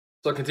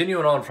So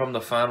continuing on from the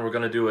fan, we're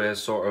going to do a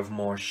sort of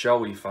more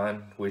showy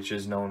fan, which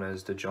is known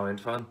as the giant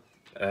fan.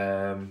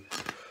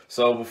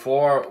 So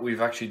before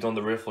we've actually done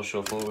the riffle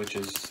shuffle, which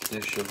is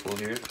this shuffle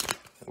here,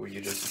 where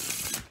you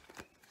just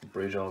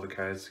bridge all the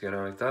cards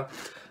together like that.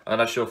 And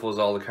that shuffles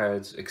all the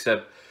cards,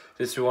 except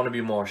this we want to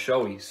be more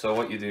showy. So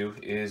what you do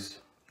is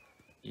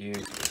you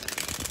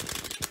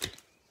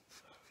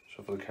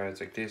shuffle the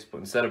cards like this, but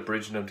instead of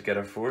bridging them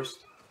together first,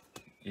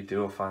 you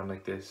do a fan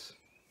like this.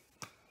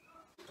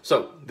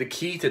 So the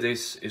key to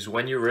this is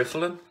when you're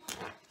riffling,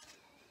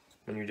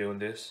 when you're doing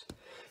this,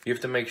 you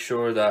have to make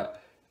sure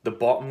that the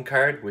bottom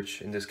card,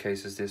 which in this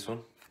case is this one,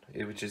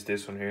 which is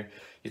this one here,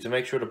 you have to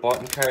make sure the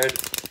bottom card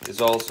is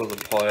also the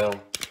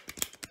pile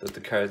that the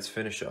cards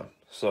finish on.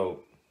 So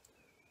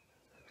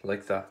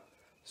like that.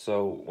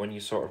 So when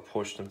you sort of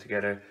push them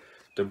together,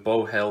 they're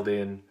both held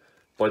in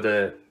by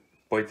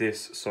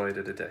this side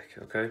of the deck,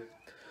 okay?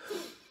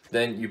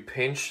 Then you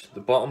pinch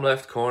the bottom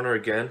left corner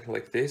again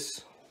like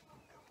this,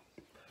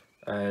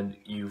 and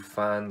you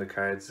fan the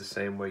cards the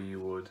same way you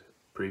would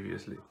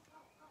previously.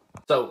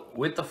 So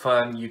with the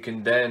fan, you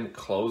can then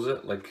close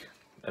it like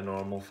a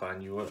normal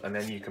fan you would, and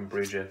then you can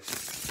bridge it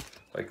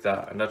like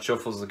that, and that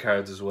shuffles the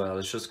cards as well.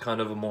 It's just kind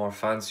of a more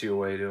fancier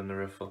way of doing the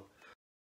riffle.